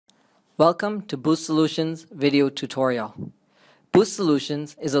Welcome to BoostSolutions video tutorial.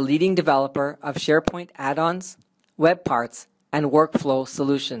 BoostSolutions is a leading developer of SharePoint add-ons, web parts, and workflow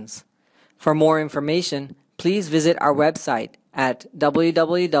solutions. For more information, please visit our website at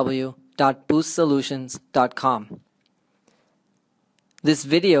www.boostsolutions.com. This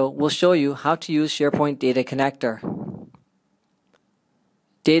video will show you how to use SharePoint Data Connector.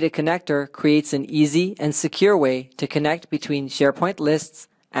 Data Connector creates an easy and secure way to connect between SharePoint lists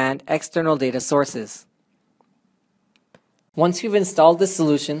and external data sources. Once you've installed this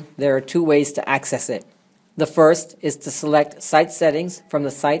solution, there are two ways to access it. The first is to select Site Settings from the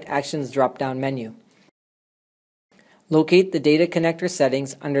Site Actions drop-down menu. Locate the Data Connector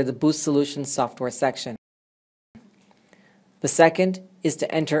settings under the BoostSolutions software section. The second is to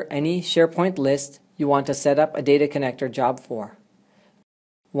enter any SharePoint list you want to set up a Data Connector job for.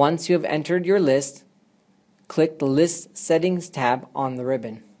 Once you have entered your list, click the List Settings tab on the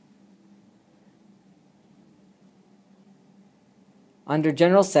ribbon. Under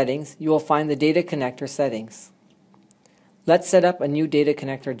General Settings, you will find the Data Connector settings. Let's set up a new Data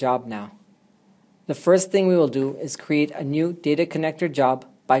Connector job now. The first thing we will do is create a new Data Connector job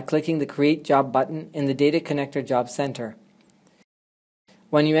by clicking the Create Job button in the Data Connector Job Center.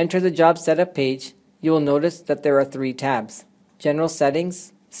 When you enter the job setup page, you will notice that there are three tabs: General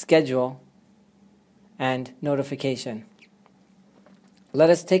Settings, Schedule, and Notification. Let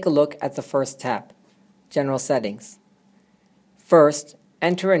us take a look at the first tab, General Settings. First,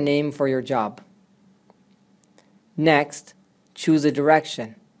 enter a name for your job. Next, choose a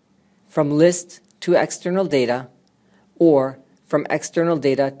direction, from list to external data or from external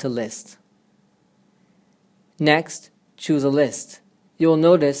data to list. Next, choose a list. You will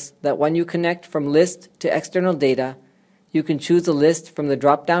notice that when you connect from list to external data, you can choose a list from the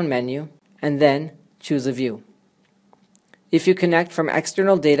drop-down menu and then choose a view. If you connect from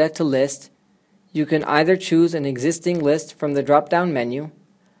external data to list, you can either choose an existing list from the drop-down menu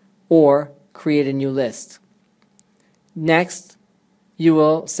or create a new list. Next, you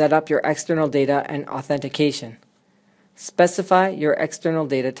will set up your external data and authentication. Specify your external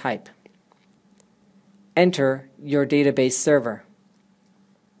data type. Enter your database server.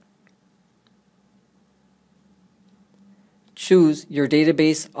 Choose your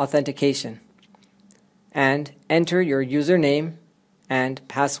database authentication and enter your username and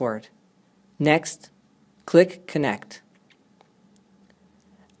password. Next, click Connect.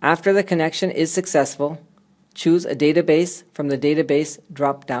 After the connection is successful, choose a database from the Database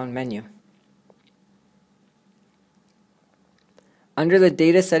drop-down menu. Under the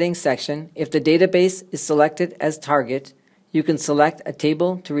Data Settings section, if the database is selected as target, you can select a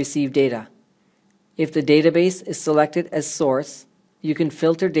table to receive data. If the database is selected as source, you can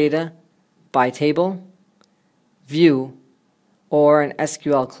filter data by table, view, or an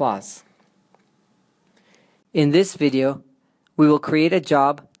SQL clause. In this video, we will create a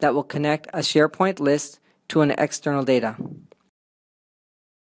job that will connect a SharePoint list to an external data.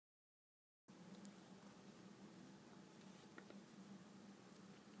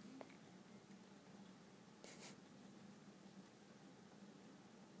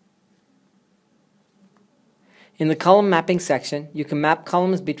 In the column mapping section, you can map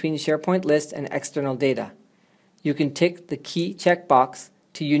columns between SharePoint lists and external data. You can tick the key checkbox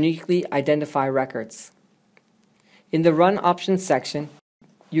to uniquely identify records. In the Run Options section,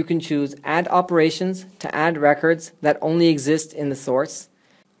 you can choose Add Operations to add records that only exist in the source,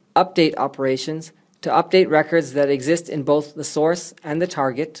 Update Operations to update records that exist in both the source and the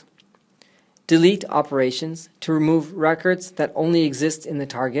target, Delete Operations to remove records that only exist in the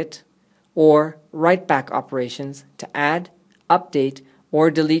target, or Write Back Operations to add, update, or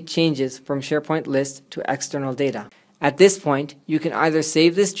delete changes from SharePoint list to external data. At this point, you can either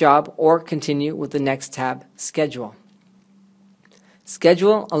save this job or continue with the next tab, Schedule.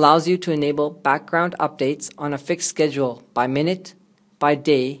 Schedule allows you to enable background updates on a fixed schedule by minute, by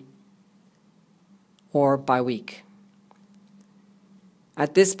day, or by week.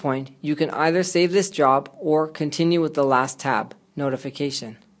 At this point, you can either save this job or continue with the last tab,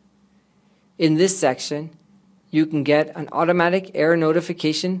 Notification. In this section, you can get an automatic error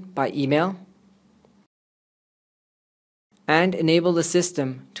notification by email and enable the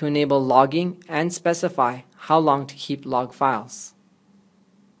system to enable logging and specify how long to keep log files.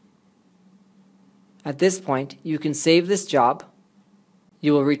 At this point, you can save this job.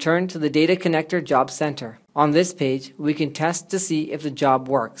 You will return to the Data Connector Job Center. On this page, we can test to see if the job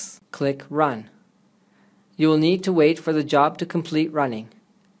works. Click Run. You will need to wait for the job to complete running.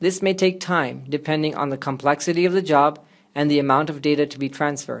 This may take time depending on the complexity of the job and the amount of data to be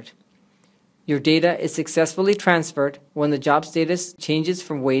transferred. Your data is successfully transferred when the job status changes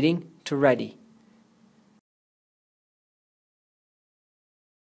from waiting to ready.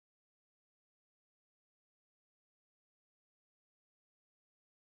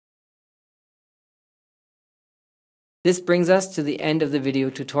 This brings us to the end of the video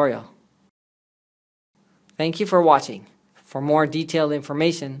tutorial. Thank you for watching. For more detailed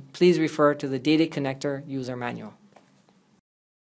information, please refer to the Data Connector user manual.